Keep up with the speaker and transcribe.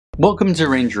Welcome to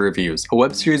Ranger Reviews, a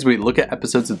web series where we look at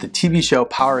episodes of the TV show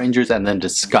Power Rangers and then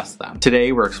discuss them.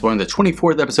 Today we're exploring the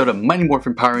 24th episode of Mighty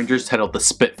Morphin Power Rangers titled The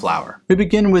Spit Flower. We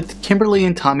begin with Kimberly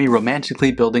and Tommy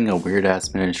romantically building a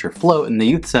weird-ass miniature float in the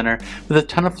youth center with a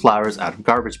ton of flowers out of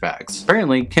garbage bags.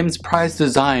 Apparently, Kim's prized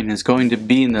design is going to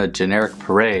be in the generic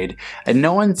parade, and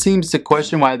no one seems to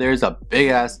question why there's a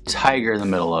big-ass tiger in the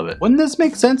middle of it. Wouldn't this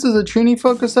make sense as a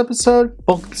Trini-focused episode?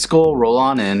 Bulk and Skull roll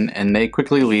on in, and they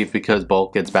quickly leave because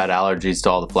Bulk gets bad allergies to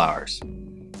all the flowers.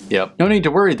 Yep. No need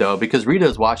to worry though, because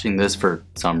Rita's watching this for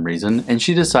some reason, and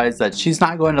she decides that she's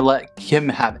not going to let Kim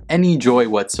have any joy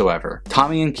whatsoever.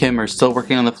 Tommy and Kim are still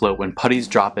working on the float when putties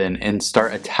drop in and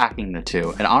start attacking the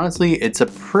two, and honestly, it's a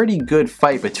pretty good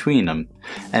fight between them.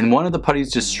 And one of the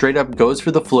putties just straight up goes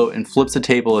for the float and flips the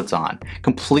table it's on,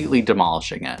 completely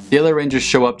demolishing it. The other Rangers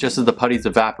show up just as the putties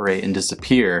evaporate and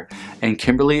disappear, and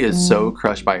Kimberly is so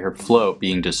crushed by her float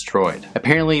being destroyed.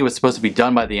 Apparently it was supposed to be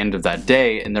done by the end of that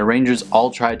day, and the Rangers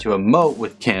all tried to emote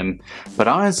with Kim, but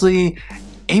honestly,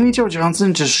 Amy Jo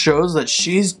Johnson just shows that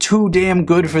she's too damn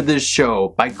good for this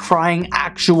show by crying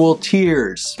actual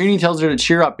tears. Trini tells her to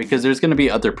cheer up because there's going to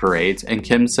be other parades, and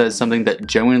Kim says something that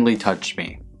genuinely touched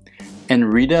me.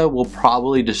 And Rita will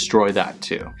probably destroy that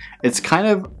too. It's kind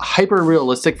of hyper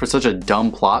realistic for such a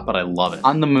dumb plot, but I love it.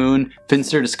 On the moon,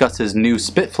 Finster discusses his new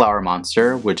spit flower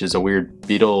monster, which is a weird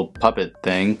beetle puppet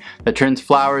thing that turns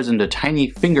flowers into tiny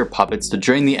finger puppets to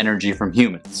drain the energy from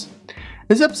humans.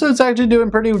 This episode's actually doing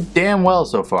pretty damn well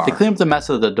so far. They clean up the mess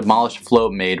that the demolished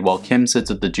float made while Kim sits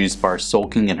at the juice bar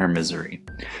sulking in her misery.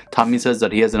 Tommy says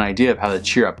that he has an idea of how to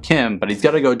cheer up Kim, but he's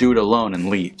gotta go do it alone and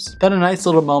leaves. Then a nice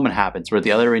little moment happens where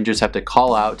the other Rangers have to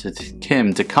call out to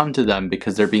Kim to come to them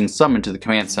because they're being summoned to the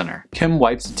command center. Kim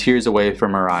wipes the tears away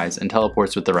from her eyes and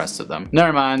teleports with the rest of them.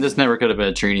 Never mind, this never could have been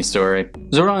a Trini story.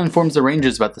 Zordon informs the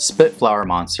Rangers about the spit flower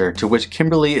monster, to which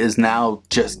Kimberly is now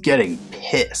just getting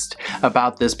pissed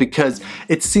about this because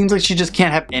it seems like she just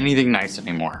can't have anything nice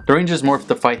anymore. The Rangers morph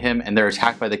to fight him and they're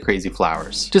attacked by the crazy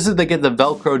flowers. Just as they get the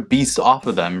velcroed beast off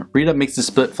of them, Rita makes the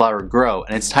split flower grow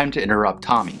and it's time to interrupt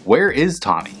Tommy. Where is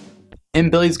Tommy? In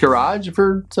Billy's garage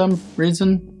for some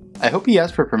reason? I hope he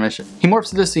asked for permission. He morphs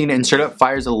to the scene and straight up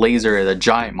fires a laser at a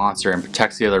giant monster and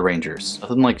protects the other Rangers.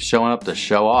 Nothing like showing up to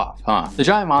show off, huh? The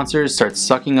giant monsters start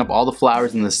sucking up all the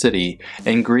flowers in the city,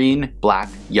 and green, black,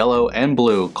 yellow, and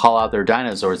blue call out their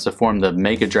dinosaurs to form the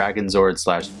Mega Dragonzord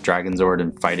 / Dragonzord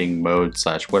in fighting mode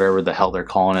 / whatever the hell they're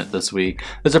calling it this week.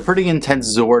 There's a pretty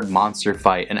intense Zord monster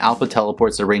fight, and Alpha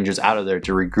teleports the Rangers out of there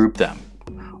to regroup them.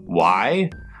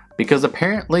 Why? Because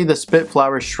apparently the spit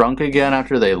flowers shrunk again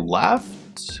after they left?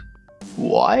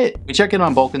 What? We check in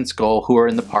on Bulk and Skull, who are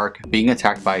in the park being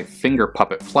attacked by finger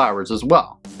puppet flowers as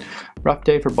well. Rough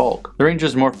day for Bulk. The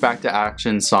Rangers morph back to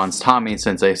action sans Tommy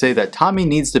since they say that Tommy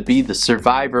needs to be the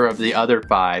survivor of the other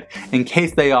 5 in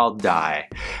case they all die.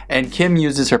 And Kim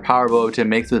uses her power bow to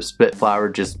make the spit flower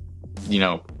just,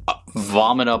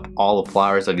 vomit up all the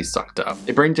flowers that he sucked up.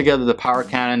 They bring together the power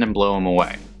cannon and blow him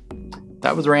away.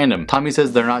 That was random. Tommy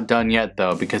says they're not done yet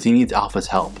though because he needs Alpha's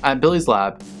help. At Billy's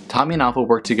lab, Tommy and Alpha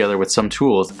work together with some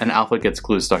tools and Alpha gets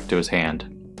glue stuck to his hand.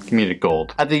 Comedic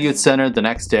gold. At the youth center the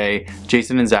next day,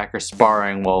 Jason and Zach are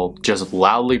sparring while just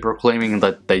loudly proclaiming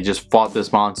that they just fought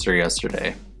this monster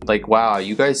yesterday. Like, wow,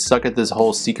 you guys suck at this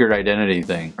whole secret identity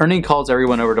thing. Ernie calls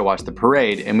everyone over to watch the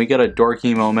parade, and we get a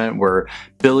dorky moment where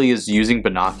Billy is using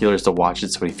binoculars to watch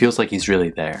it so he feels like he's really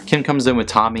there. Kim comes in with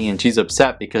Tommy and she's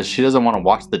upset because she doesn't want to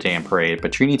watch the damn parade,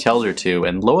 but Trini tells her to,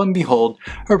 and lo and behold,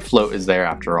 her float is there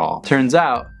after all. Turns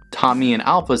out, Tommy and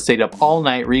Alpha stayed up all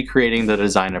night recreating the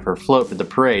design of her float for the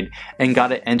parade and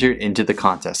got it entered into the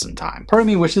contest in time. Part of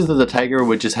me wishes that the tiger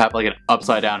would just have like an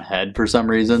upside down head for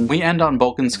some reason. We end on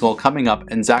Bulk and Skull coming up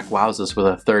and Zach wows us with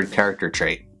a third character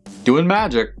trait. Doing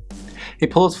magic! He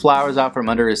pulls flowers out from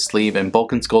under his sleeve and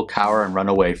Bulk and Skull cower and run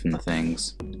away from the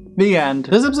things. The end.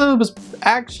 This episode was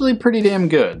actually pretty damn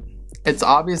good. It's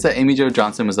obvious that Amy Jo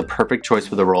Johnson was the perfect choice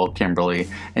for the role of Kimberly,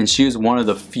 and she was one of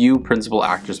the few principal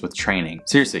actors with training.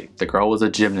 Seriously, the girl was a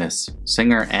gymnast,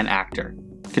 singer, and actor.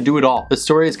 Could do it all. The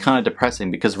story is kind of depressing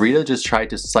because Rita just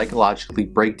tried to psychologically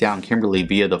break down Kimberly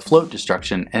via the float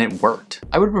destruction, and it worked.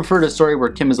 I would prefer a story where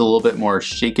Kim is a little bit more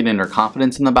shaken in her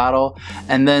confidence in the battle,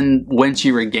 and then when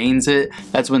she regains it,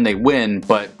 that's when they win,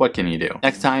 but what can you do?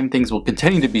 Next time, things will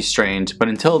continue to be strange, but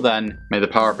until then, may the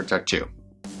power protect you.